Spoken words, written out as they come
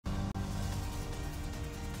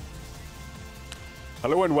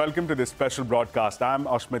Hello and welcome to this special broadcast. I'm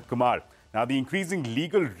Ashmit Kumar. Now, the increasing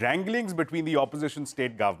legal wranglings between the opposition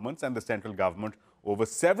state governments and the central government over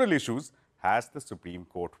several issues has the Supreme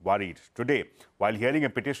Court worried. Today, while hearing a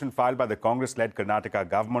petition filed by the Congress-led Karnataka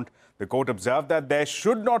government, the court observed that there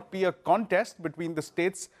should not be a contest between the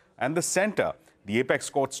states and the centre. The apex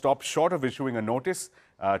court stopped short of issuing a notice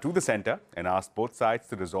to the centre and asked both sides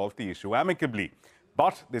to resolve the issue amicably.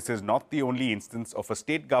 But this is not the only instance of a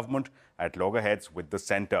state government at loggerheads with the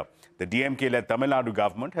centre. The DMK-led Tamil Nadu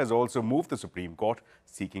government has also moved the Supreme Court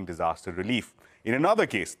seeking disaster relief. In another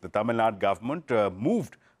case, the Tamil Nadu government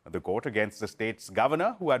moved the court against the state's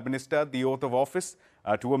governor who administered the oath of office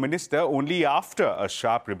to a minister only after a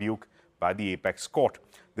sharp rebuke by the apex court.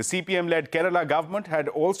 The CPM-led Kerala government had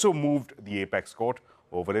also moved the apex court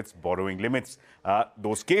over its borrowing limits.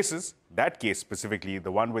 That case specifically,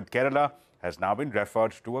 the one with Kerala, has now been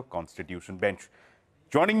referred to a constitution bench.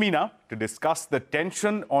 Joining me now to discuss the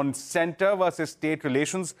tension on centre versus state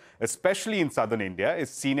relations, especially in southern India, is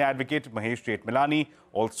Senior Advocate Mahesh Jethmalani,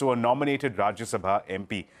 also a nominated Rajya Sabha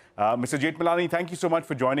MP. Mr. Jethmalani, thank you so much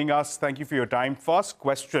for joining us. Thank you for your time. First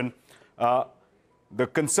question, the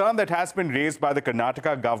concern that has been raised by the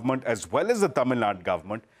Karnataka government as well as the Tamil Nadu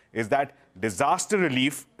government is that disaster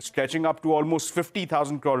relief stretching up to almost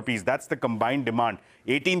 50,000 crore rupees. That's the combined demand.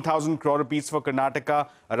 18,000 crore rupees for Karnataka,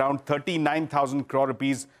 around 39,000 crore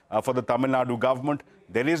rupees for the Tamil Nadu government.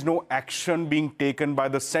 There is no action being taken by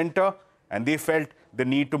the centre, and they felt the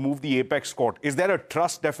need to move the apex court. Is there a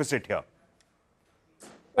trust deficit here?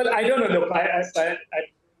 Well, I don't know. Look,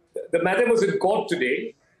 the matter was in court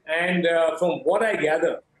today, and from what I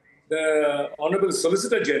gather, the Honourable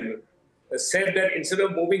Solicitor General said that instead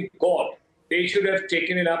of moving court, they should have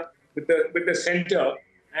taken it up with the centre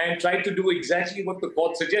and tried to do exactly what the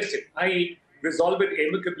court suggested, i.e. resolve it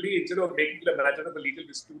amicably instead of making it a matter of a legal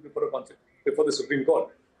dispute before the Supreme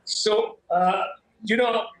Court. So, that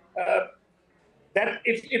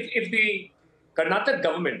if the Karnataka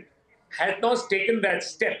government had not taken that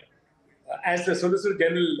step, as the Solicitor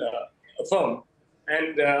General affirmed,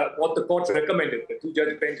 and what the court recommended, the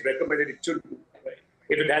two-judge bench recommended it should do, right?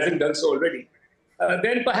 If it hasn't done so already,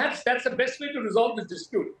 then perhaps that's the best way to resolve this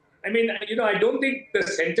dispute. I mean, I don't think the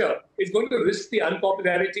centre is going to risk the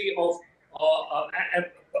unpopularity of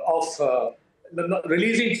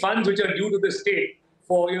releasing funds which are due to the state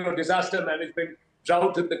for, disaster management,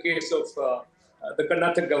 drought in the case of the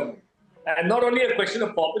Karnataka government. And not only a question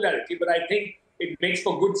of popularity, but I think it makes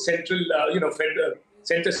for good central, federal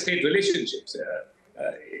centre-state relationships,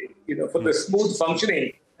 for the smooth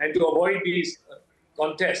functioning and to avoid these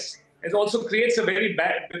contests. It also creates a very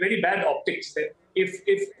bad optics that if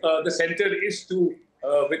the centre is to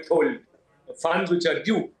withhold funds which are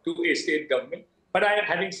due to a state government. But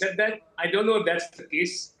having said that, I don't know if that's the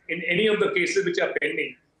case in any of the cases which are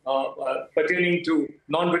pending pertaining to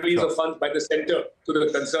non-release of funds by the centre to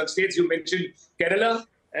the concerned states. You mentioned Kerala,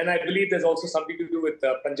 and I believe there's also something to do with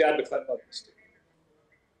Punjab, if I'm not mistaken.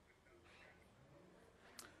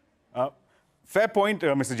 Fair point,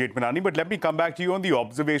 Mr. Jethmalani, but let me come back to you on the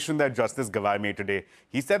observation that Justice Gawai made today.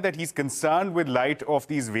 He said that he's concerned with light of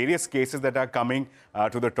these various cases that are coming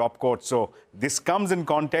to the top court. So this comes in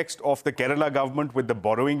context of the Kerala government with the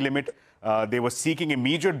borrowing limit. They were seeking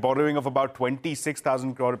immediate borrowing of about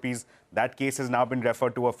 26,000 crore rupees. That case has now been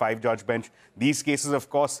referred to a 5-judge bench. These cases, of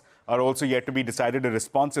course, are also yet to be decided. A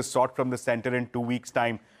response is sought from the centre in 2 weeks'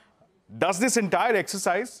 time. Does this entire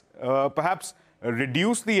exercise perhaps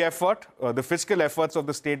reduce the effort, the fiscal efforts of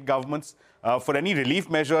the state governments for any relief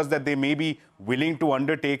measures that they may be willing to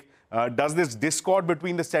undertake? Does this discord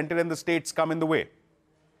between the centre and the states come in the way?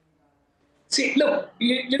 See, look,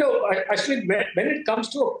 actually, when it comes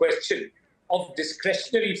to a question of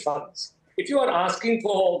discretionary funds, if you are asking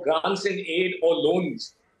for grants and aid or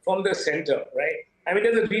loans from the centre, right? I mean,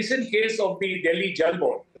 there's a recent case of the Delhi Jal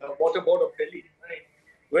Board, the Water Board of Delhi, right,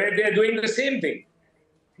 where they're doing the same thing.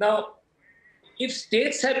 Now, if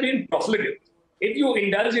states have been profligate, if you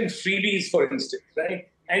indulge in freebies, for instance, right,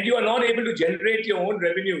 and you are not able to generate your own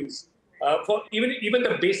revenues for even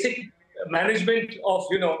the basic management of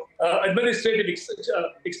administrative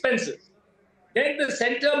expenses, then the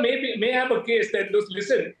centre may have a case that,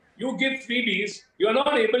 listen, you give freebies, you are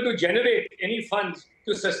not able to generate any funds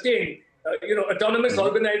to sustain autonomous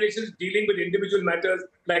organizations dealing with individual matters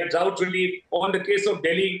like drought relief, or in the case of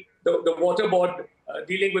Delhi, the water board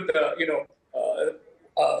dealing with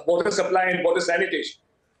water supply and water sanitation.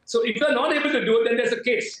 So if you're not able to do it, then there's a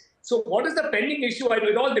case. So what is the pending issue?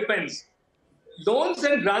 It all depends. Loans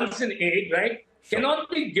and grants and aid, right, cannot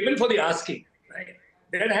be given for the asking, right?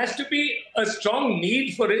 There has to be a strong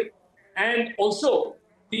need for it. And also,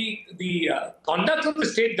 the conduct of the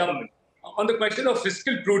state government on the question of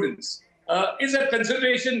fiscal prudence is a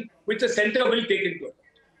consideration which the centre will take into account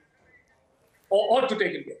or ought to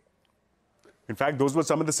take into account. In fact, those were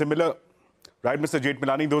some of the similar, right, Mr.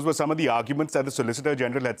 Jethmalani, those were some of the arguments that the Solicitor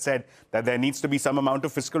General had said, that there needs to be some amount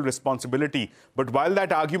of fiscal responsibility. But while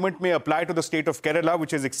that argument may apply to the state of Kerala,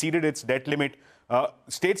 which has exceeded its debt limit,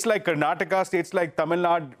 states like Karnataka, states like Tamil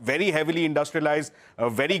Nadu, very heavily industrialized,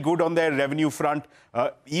 very good on their revenue front.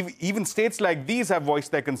 Even states like these have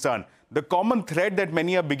voiced their concern. The common thread that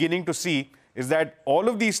many are beginning to see is that all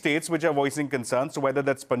of these states which are voicing concerns, so whether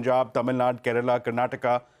that's Punjab, Tamil Nadu, Kerala,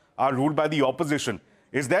 Karnataka, are ruled by the opposition.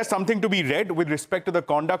 Is there something to be read with respect to the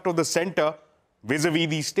conduct of the centre vis-a-vis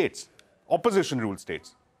these states, opposition-ruled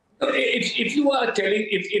states? If you are telling,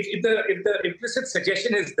 if the implicit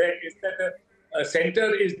suggestion is that the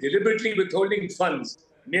centre is deliberately withholding funds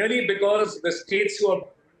merely because the states who are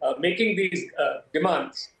making these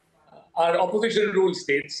demands are opposition-ruled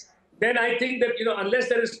states, then I think that, unless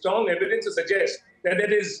there is strong evidence to suggest that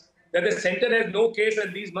the centre has no case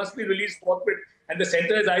and these must be released forthwith, and the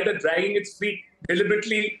centre is either dragging its feet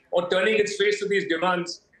deliberately or turning its face to these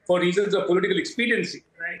demands for reasons of political expediency,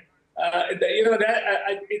 right?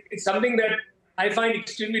 It's something that I find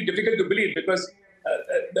extremely difficult to believe, because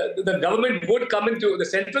the government would come into, the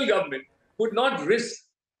central government would not risk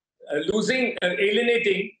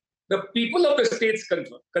alienating the people of the states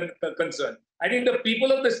concerned. I think the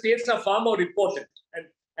people of the states are far more important,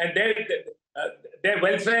 and their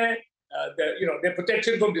welfare, their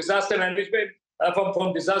protection from disaster management,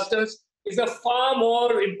 from disasters is a far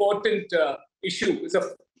more important issue. It's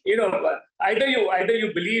either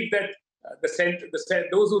you believe that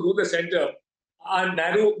those who rule the centre are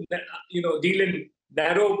deal in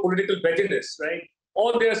narrow political pettiness, right?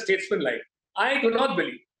 Or they are statesmanlike. I do not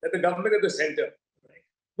believe that the government of the centre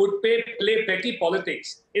would play petty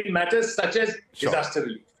politics in matters such as disaster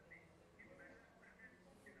relief.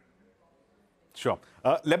 Sure.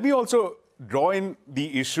 Let me also draw in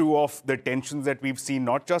the issue of the tensions that we've seen,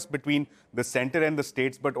 not just between the centre and the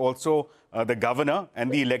states, but also the governor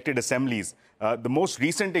and the elected assemblies. The most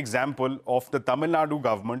recent example of the Tamil Nadu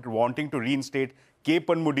government wanting to reinstate K.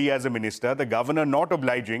 Ponmudi as a minister, the governor not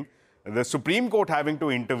obliging, the Supreme Court having to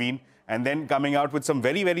intervene, and then coming out with some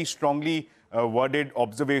very, very strongly worded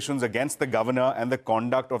observations against the governor and the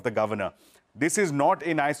conduct of the governor. This is not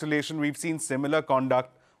in isolation. We've seen similar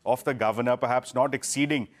conduct of the governor, perhaps not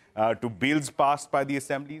acceding to bills passed by the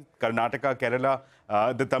assembly. Karnataka, Kerala,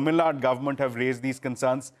 the Tamil Nadu government have raised these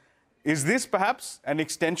concerns. Is this perhaps an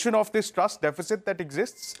extension of this trust deficit that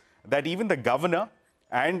exists, that even the governor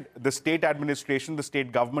and the state administration, the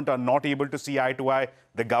state government are not able to see eye to eye,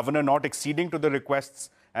 the governor not acceding to the requests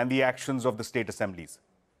and the actions of the state assemblies?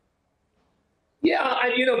 Yeah,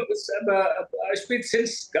 and Ashmit,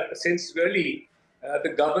 since really the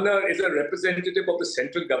governor is a representative of the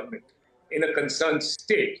central government in a concerned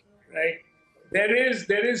state, right? There is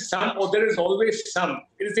always some.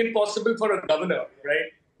 It is impossible for a governor,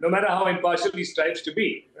 right, no matter how impartial he strives to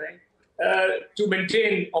be, right, to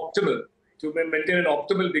maintain an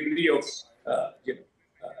optimal degree of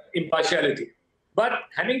impartiality. But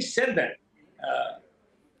having said that,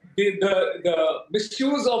 the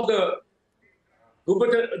misuse of the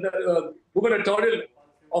gubernatorial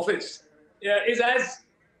office is as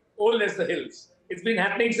old as the hills. It's been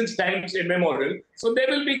happening since times immemorial. So there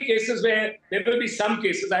will be some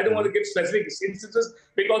cases. I don't want to give specific instances,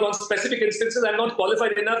 because on specific instances, I'm not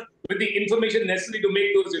qualified enough with the information necessary to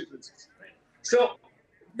make those inferences. Right? So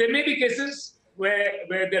there may be cases where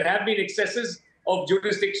there have been excesses of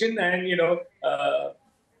jurisdiction and,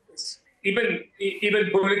 even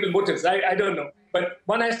political motives. I don't know. But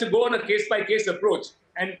one has to go on a case-by-case approach.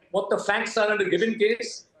 And what the facts are in a given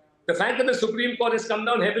case, the fact that the Supreme Court has come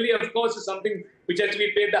down heavily, of course, is something which has to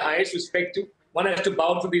be paid the highest respect to. One has to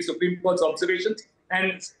bow to the Supreme Court's observations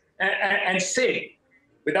and say,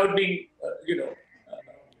 without being,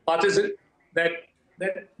 partisan, that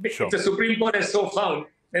Sure. if the Supreme Court has so found,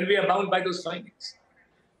 then we are bound by those findings.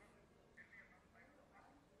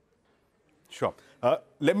 Sure.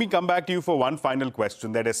 Let me come back to you for one final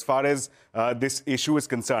question, that as far as this issue is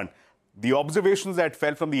concerned, the observations that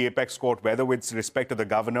fell from the Apex Court, whether with respect to the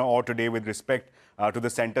governor or today with respect to the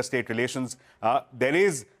centre-state relations,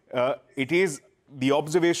 the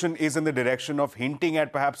observation is in the direction of hinting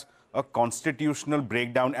at perhaps a constitutional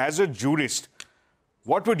breakdown. As a jurist,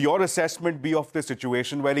 what would your assessment be of the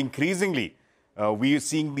situation where increasingly We are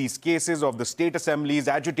seeing these cases of the state assemblies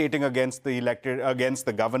agitating against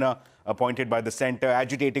the governor appointed by the centre,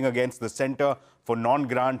 agitating against the centre for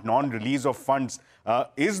non-grant, non-release of funds.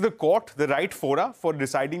 Is the court the right fora for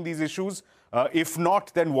deciding these issues? If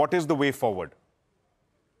not, then what is the way forward?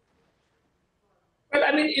 Well,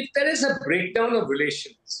 I mean, if there is a breakdown of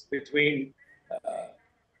relations between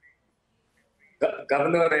the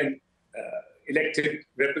governor and elected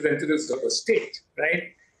representatives of the state,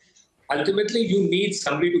 right? Ultimately, you need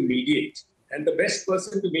somebody to mediate. And the best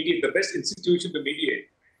person to mediate, the best institution to mediate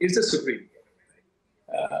is the Supreme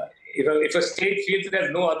Court. If a state feels it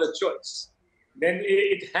has no other choice, then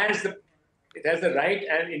it has the right,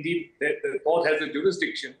 and indeed the court has the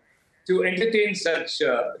jurisdiction to entertain such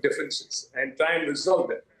differences and try and resolve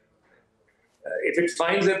them. If it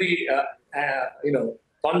finds that the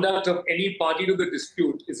conduct of any party to the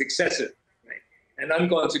dispute is excessive, right, and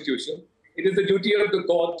unconstitutional, it is the duty of the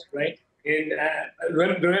court, right, in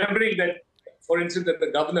remembering that, for instance, that the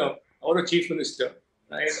governor or a chief minister,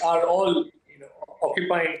 right, are all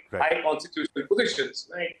occupying high constitutional positions,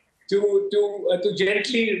 right, to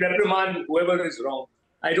gently reprimand whoever is wrong.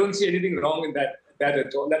 I don't see anything wrong in that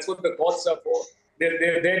at all. That's what the courts are for.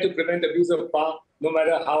 They're there to prevent abuse of power, no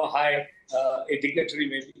matter how high a dignitary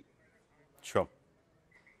may be. Sure.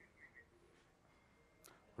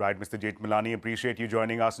 Right, Mr. Jethmalani, appreciate you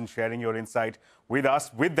joining us and sharing your insight with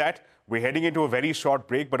us. With that, we're heading into a very short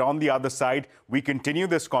break, but on the other side, we continue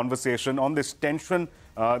this conversation on this tension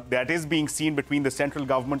that is being seen between the central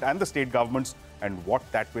government and the state governments and what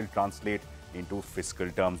that will translate into fiscal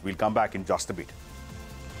terms. We'll come back in just a bit.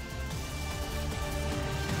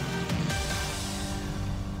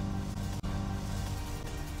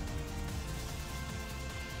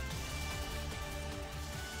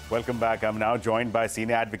 Welcome back. I'm now joined by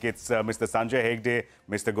Senior Advocates Mr. Sanjoy Ghose,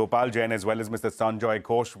 Mr. Gopal Jain, as well as Mr. Sanjoy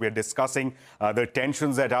Ghose. We're discussing the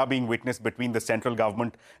tensions that are being witnessed between the central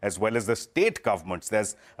government as well as the state governments.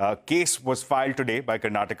 There's a case was filed today by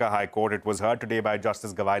Karnataka High Court. It was heard today by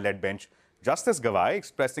Justice Gavai-led bench. Justice Gavai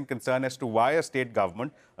expressing concern as to why a state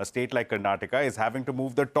government, a state like Karnataka, is having to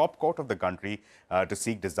move the top court of the country to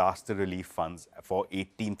seek disaster relief funds for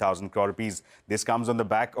 18,000 crore rupees. This comes on the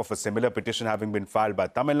back of a similar petition having been filed by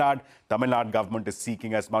Tamil Nadu. Tamil Nadu government is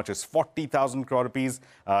seeking as much as 40,000 crore rupees.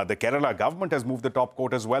 The Kerala government has moved the top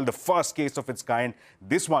court as well, the first case of its kind.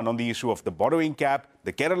 This one on the issue of the borrowing cap.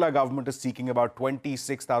 The Kerala government is seeking about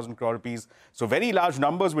 26,000 crore rupees. So very large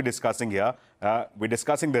numbers we're discussing here. We're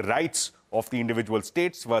discussing the rights of the individual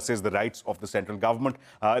states versus the rights of the central government.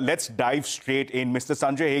 Let's dive straight in. Mr.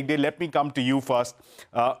 Sanjoy Ghose, let me come to you first.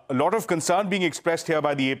 A lot of concern being expressed here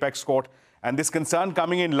by the Apex Court, and this concern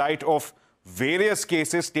coming in light of various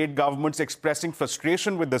cases, state governments expressing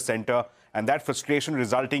frustration with the centre, and that frustration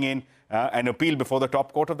resulting in an appeal before the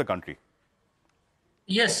top court of the country.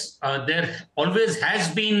 Yes, there always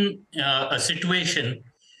has been a situation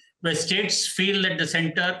where states feel that the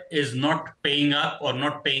centre is not paying up or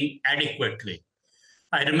not paying adequately.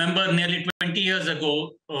 I remember nearly 20 years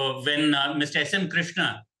ago when Mr. S.M.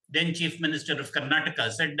 Krishna, then Chief Minister of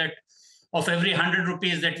Karnataka, said that of every 100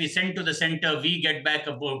 rupees that we send to the centre, we get back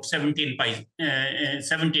about 17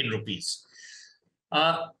 rupees.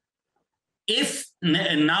 If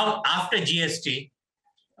now after GST,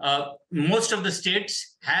 most of the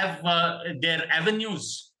states have their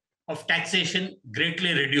avenues of taxation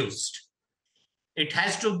greatly reduced. It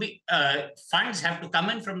has to be, funds have to come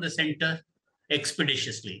in from the centre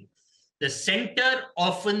expeditiously. The centre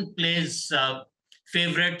often plays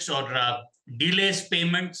favorites or delays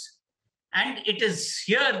payments, and it is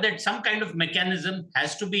here that some kind of mechanism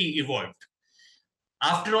has to be evolved.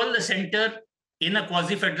 After all, the centre in a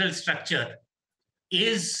quasi-federal structure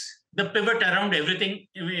is the pivot around everything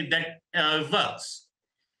that works.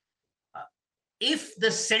 If the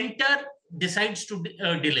centre decides to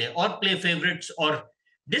delay or play favorites or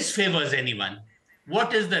disfavors anyone,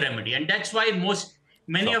 what is the remedy? And that's why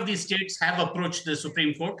many of these states have approached the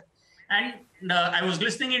Supreme Court. And I was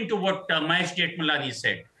listening into what Mahesh Jethmalani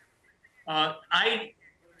said. I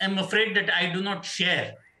am afraid that I do not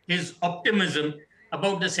share his optimism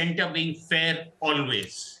about the centre being fair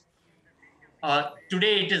always.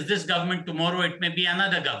 Today it is this government, tomorrow it may be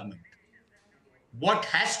another government. What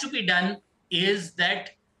has to be done is that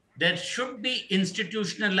there should be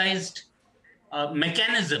institutionalized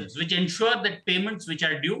mechanisms which ensure that payments which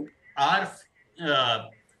are due are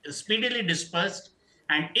speedily disbursed.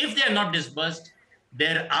 And if they are not disbursed,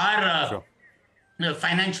 there are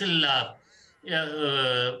financial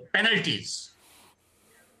penalties.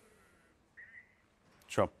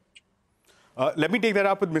 Sure. Let me take that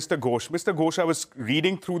up with Mr. Ghosh. Mr. Ghosh, I was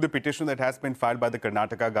reading through the petition that has been filed by the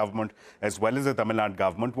Karnataka government as well as the Tamil Nadu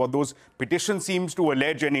government. What those petitions seems to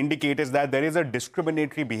allege and indicate is that there is a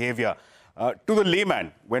discriminatory behavior. To the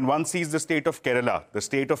layman, when one sees the state of Kerala, the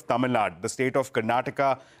state of Tamil Nadu, the state of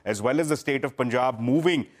Karnataka, as well as the state of Punjab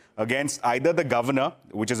moving against either the governor,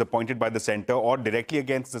 which is appointed by the centre, or directly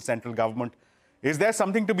against the central government, is there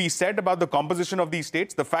something to be said about the composition of these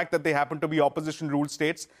states? The fact that they happen to be opposition-ruled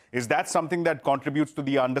states, is that something that contributes to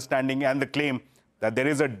the understanding and the claim that there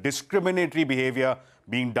is a discriminatory behavior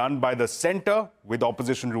being done by the centre with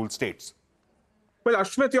opposition-ruled states? Well,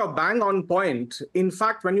 Ashmit, you're bang on point. In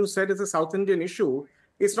fact, when you said it's a South Indian issue,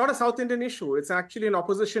 it's not a South Indian issue. It's actually an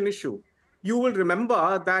opposition issue. You will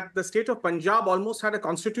remember that the state of Punjab almost had a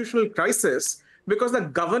constitutional crisis because the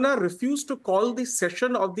governor refused to call the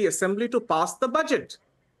session of the assembly to pass the budget,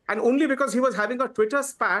 and only because he was having a Twitter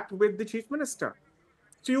spat with the chief minister.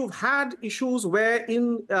 So you've had issues where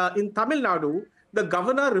in Tamil Nadu, the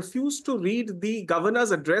governor refused to read the governor's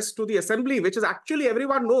address to the assembly, which is actually,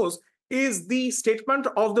 everyone knows, is the statement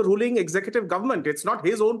of the ruling executive government. It's not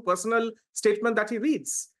his own personal statement that he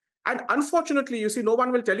reads. And unfortunately, you see, no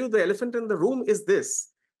one will tell you the elephant in the room is this.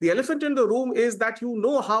 The elephant in the room is that you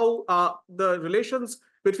know how the relations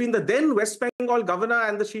between the then West Bengal governor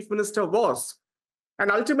and the chief minister was.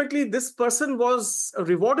 And ultimately, this person was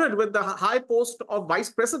rewarded with the high post of vice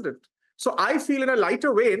president. So I feel in a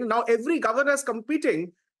lighter vein, now every governor is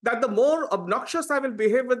competing that the more obnoxious I will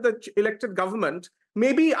behave with the elected government,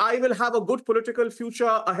 maybe I will have a good political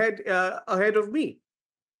future ahead of me.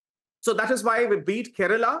 So that is why, be it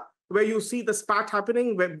Kerala, where you see the spat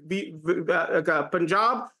happening, where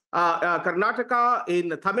Punjab, Karnataka,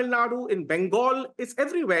 in Tamil Nadu, in Bengal, it's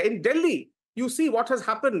everywhere. In Delhi, you see what has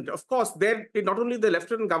happened. Of course, there not only the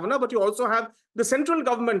lieutenant governor, but you also have the central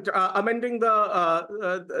government amending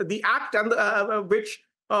the act and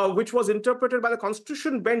which was interpreted by the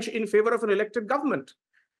Constitution bench in favor of an elected government.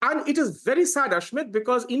 And it is very sad, Ashmit,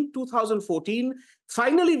 because in 2014,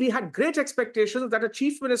 finally, we had great expectations that a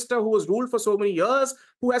chief minister who was ruled for so many years,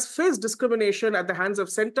 who has faced discrimination at the hands of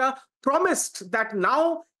centre, promised that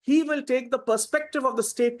now he will take the perspective of the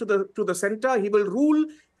state to the centre. He will rule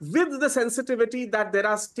with the sensitivity that there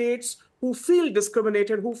are states who feel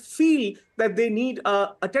discriminated, who feel that they need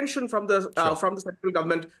attention from the central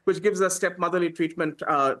government, which gives a stepmotherly treatment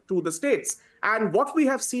to the states. And what we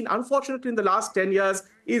have seen, unfortunately, in the last 10 years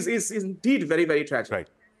is indeed very, very tragic. Right.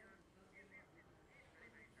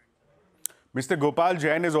 Mr. Gopal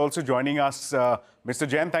Jain is also joining us. Mr.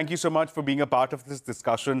 Jain, thank you so much for being a part of this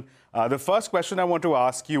discussion. The first question I want to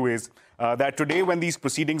ask you is that today, when these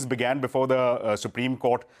proceedings began before the Supreme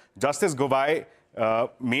Court, Justice Govai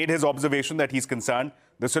made his observation that he's concerned.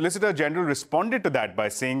 The Solicitor General responded to that by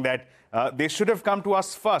saying that they should have come to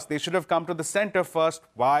us first. They should have come to the centre first.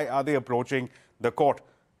 Why are they approaching the court?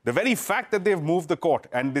 The very fact that they've moved the court,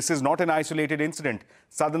 and this is not an isolated incident,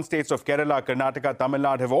 southern states of Kerala, Karnataka, Tamil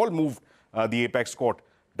Nadu have all moved the apex court.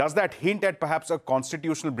 Does that hint at perhaps a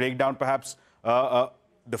constitutional breakdown, perhaps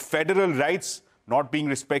the federal rights not being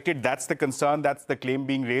respected? That's the concern, that's the claim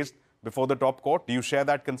being raised before the top court. Do you share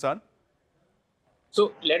that concern?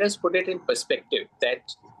 So let us put it in perspective that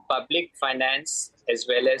public finance as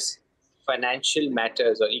well as financial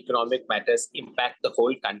matters or economic matters impact the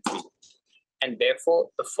whole country. And therefore,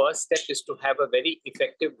 the first step is to have a very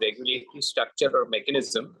effective regulatory structure or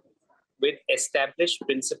mechanism with established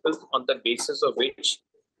principles on the basis of which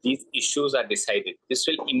these issues are decided. This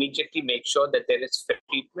will immediately make sure that there is fair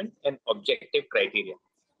treatment and objective criteria.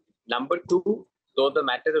 Number two, though the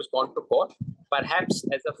matter has gone to court, perhaps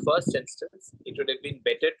as a first instance, it would have been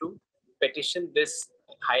better to petition this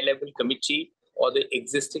high-level committee or the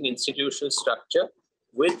existing institutional structure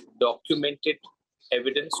with documented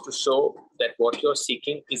evidence to show that what you're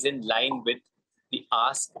seeking is in line with the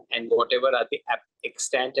ask and whatever are the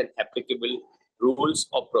extant and applicable rules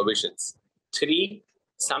or provisions. Three,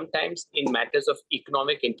 sometimes in matters of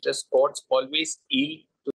economic interest, courts always yield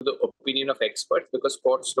to the opinion of experts because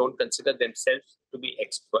courts don't consider themselves to be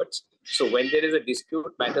experts. So when there is a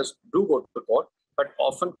dispute, matters do go to court, but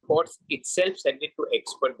often courts itself send it to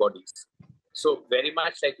expert bodies. So very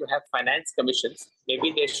much like you have finance commissions,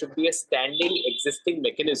 maybe there should be a standing existing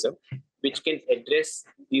mechanism which can address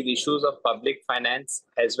these issues of public finance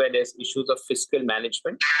as well as issues of fiscal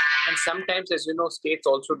management. And sometimes, as you know, states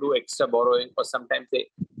also do extra borrowing, or sometimes they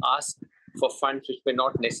ask for funds which may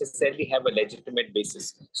not necessarily have a legitimate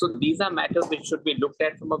basis. So these are matters which should be looked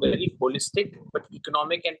at from a very holistic but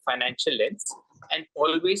economic and financial lens, and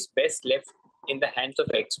always best left in the hands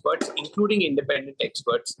of experts, including independent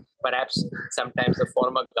experts, perhaps sometimes the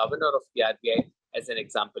former governor of the RBI as an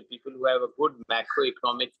example, people who have a good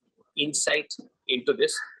macroeconomic insight into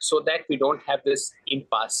this, so that we don't have this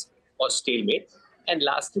impasse or stalemate. And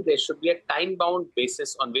lastly, there should be a time-bound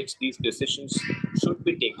basis on which these decisions should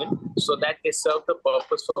be taken so that they serve the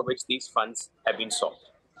purpose for which these funds have been sought.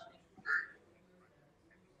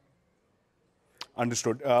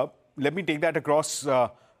 Understood. Let me take that across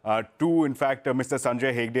to, in fact, Mr.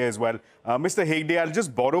 Sanjay Hegde as well. Mr. Hegde, I'll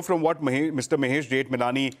just borrow from what Mr. Mahesh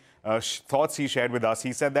Jethmalani thoughts he shared with us.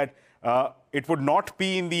 He said that it would not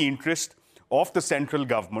be in the interest of the central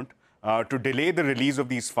government to delay the release of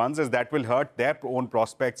these funds, as that will hurt their own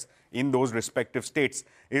prospects in those respective states.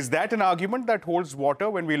 Is that an argument that holds water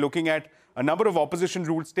when we're looking at a number of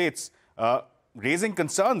opposition-ruled states raising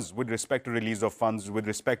concerns with respect to release of funds, with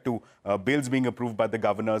respect to bills being approved by the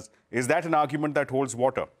governors? Is that an argument that holds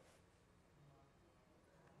water?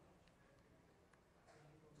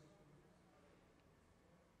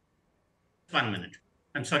 One minute.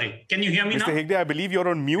 I'm sorry. Can you hear me now? Mr. Hegde, I believe you're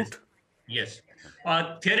on mute. Yes.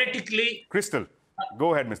 Theoretically... Crystal,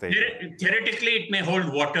 go ahead, Mr. Hegde. Theoretically, it may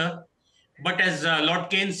hold water. But as Lord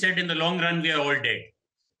Keynes said, in the long run, we are all dead.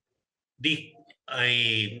 The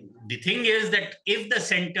thing is that if the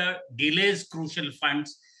centre delays crucial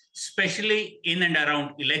funds, especially in and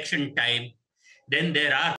around election time, then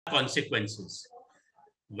there are consequences.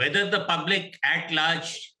 Whether the public at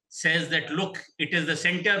large says that, look, it is the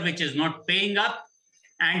centre which is not paying up,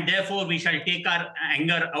 and therefore we shall take our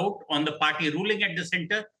anger out on the party ruling at the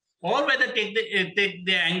centre, or whether take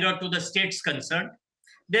the anger to the states concerned,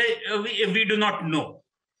 we do not know.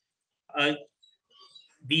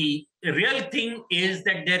 The real thing is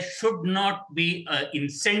that there should not be an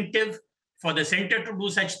incentive for the centre to do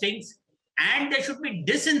such things, and there should be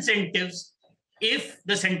disincentives if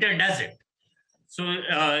the centre does it. So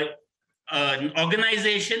an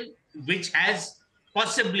organization which has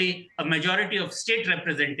possibly a majority of state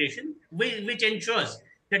representation, which ensures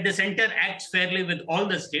that the centre acts fairly with all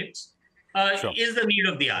the states, Sure. is the need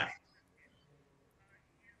of the hour.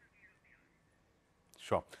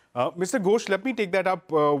 Sure. Mr. Ghosh, let me take that up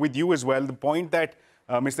with you as well. The point that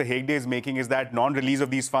Mr. Hegde is making is that non-release of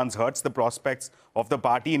these funds hurts the prospects of the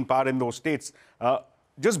party in power in those states.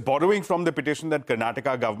 Just borrowing from the petition that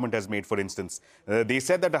Karnataka government has made, for instance, they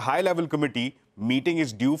said that a high-level committee meeting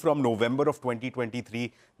is due from November of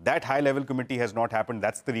 2023. That high-level committee has not happened.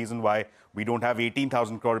 That's the reason why we don't have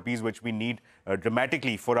 18,000 crore rupees, which we need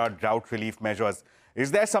dramatically for our drought relief measures.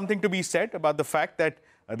 Is there something to be said about the fact that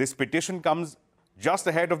this petition comes just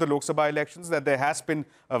ahead of the Lok Sabha elections, that there has been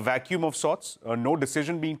a vacuum of sorts, no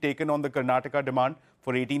decision being taken on the Karnataka demand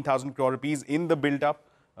for 18,000 crore rupees in the build-up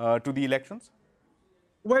to the elections?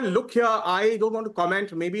 Well, look here, I don't want to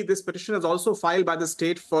comment. Maybe this petition is also filed by the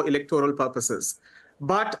state for electoral purposes.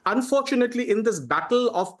 But unfortunately, in this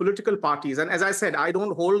battle of political parties, and as I said, I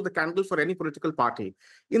don't hold the candle for any political party.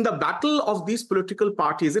 In the battle of these political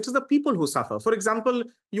parties, it is the people who suffer. For example,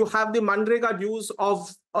 you have the Manrega dues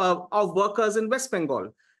of workers in West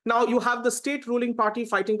Bengal. Now you have the state ruling party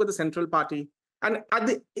fighting with the central party. And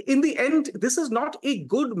in the end, this is not a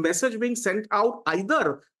good message being sent out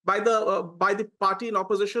either by the party in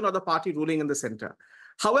opposition or the party ruling in the center.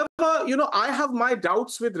 However, I have my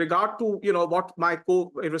doubts with regard to, what my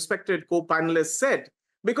respected co-panelists said,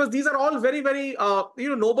 because these are all very, very,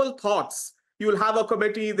 noble thoughts. You'll have a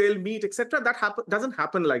committee, they'll meet, etc. That doesn't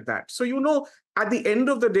happen like that. So, at the end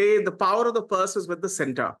of the day, the power of the purse is with the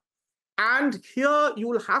center. And here you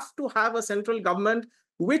will have to have a central government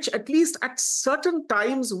which at least at certain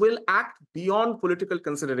times will act beyond political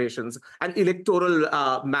considerations and electoral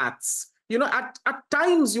maths. At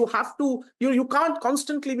times you have to, you can't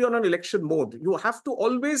constantly be on an election mode. You have to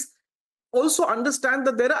always also understand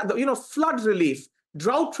that there are, flood relief,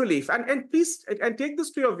 drought relief, and please, and take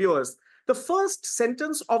this to your viewers. The first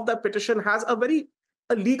sentence of the petition has a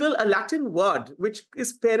Latin word, which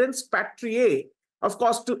is parens patriae. Of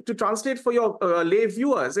course, to translate for your lay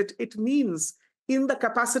viewers, it means in the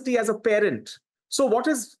capacity as a parent. So what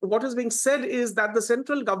is being said is that the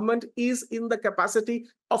central government is in the capacity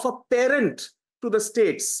of a parent to the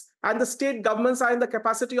states, and the state governments are in the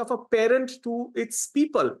capacity of a parent to its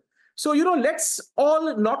people. So, let's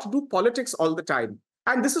all not do politics all the time.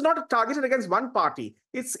 And this is not targeted against one party.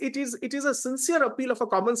 It is a sincere appeal of a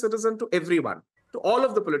common citizen to everyone, to all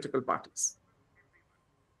of the political parties.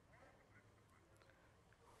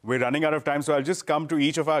 We're running out of time, so I'll just come to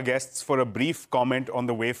each of our guests for a brief comment on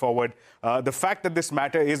the way forward. The fact that this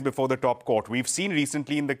matter is before the top court. We've seen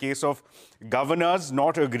recently in the case of governors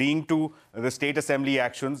not agreeing to the state assembly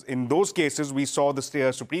actions. In those cases, we saw the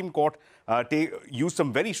Supreme Court use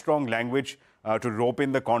some very strong language to rope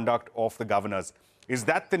in the conduct of the governors. Is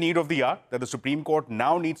that the need of the hour, that the Supreme Court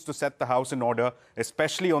now needs to set the House in order,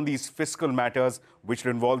 especially on these fiscal matters, which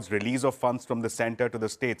involves release of funds from the centre to the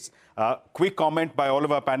states? Quick comment by all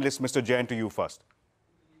of our panelists. Mr. Jain, to you first.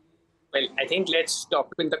 Well, I think let's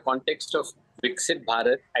talk in the context of Viksit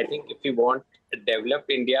Bharat. I think if we want a developed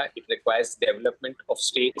India, it requires development of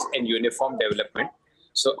states and uniform development.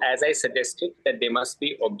 So as I suggested, that there must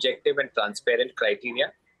be objective and transparent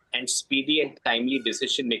criteria and speedy and timely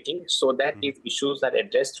decision-making so that these issues are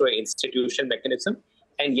addressed through an institutional mechanism.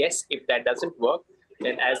 And yes, if that doesn't work,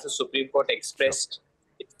 then as the Supreme Court expressed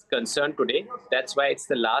its concern today, that's why it's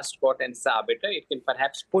the last court and it's the arbiter. It can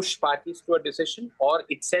perhaps push parties to a decision or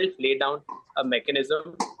itself lay down a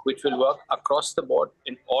mechanism which will work across the board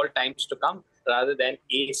in all times to come rather than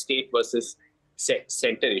a state versus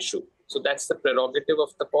center issue. So that's the prerogative of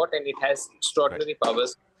the court, and it has extraordinary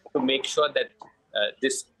powers to make sure that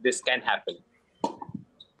this can happen.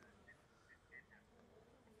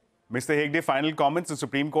 Mr. Hegde, final comments. The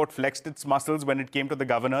Supreme Court flexed its muscles when it came to the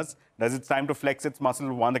governors. Does it time to flex its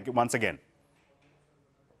muscle once again?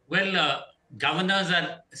 Well, governors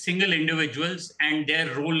are single individuals and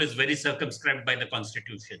their role is very circumscribed by the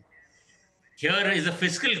Constitution. Here is a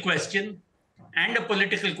fiscal question and a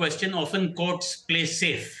political question. Often courts play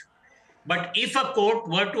safe. But if a court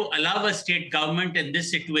were to allow a state government in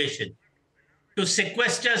this situation to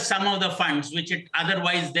sequester some of the funds, which it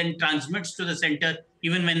otherwise then transmits to the center,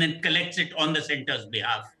 even when it collects it on the center's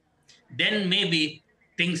behalf, then maybe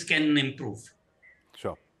things can improve.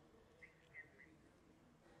 Sure.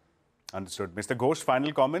 Understood. Mr. Ghosh,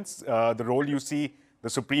 final comments. The role you see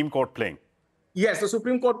the Supreme Court playing. Yes, the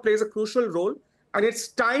Supreme Court plays a crucial role. And it's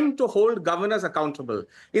time to hold governors accountable.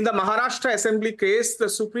 In the Maharashtra Assembly case, the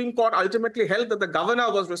Supreme Court ultimately held that the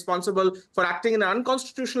governor was responsible for acting in an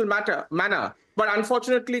unconstitutional manner. But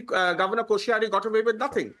unfortunately, Governor Koshyari got away with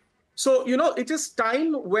nothing. So, it is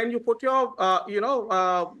time when you put your,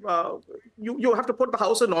 you have to put the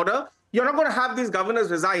house in order. You're not going to have these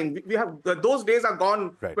governors resign. We have those days are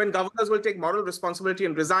gone when governors will take moral responsibility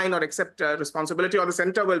and resign or accept responsibility, or the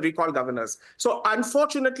center will recall governors. So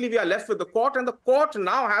unfortunately, we are left with the court, and the court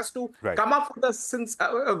now has to come up with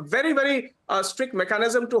a very, very strict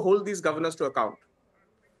mechanism to hold these governors to account.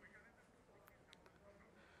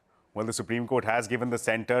 Well, the Supreme Court has given the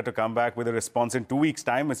centre to come back with a response in 2 weeks'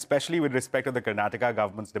 time, especially with respect to the Karnataka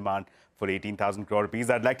government's demand for 18,000 crore rupees.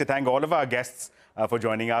 I'd like to thank all of our guests for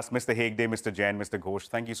joining us. Mr. Hegde, Mr. Jain, Mr. Ghosh,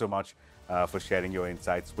 thank you so much for sharing your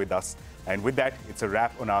insights with us. And with that, it's a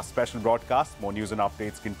wrap on our special broadcast. More news and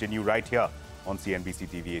updates continue right here on CNBC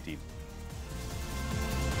TV 18.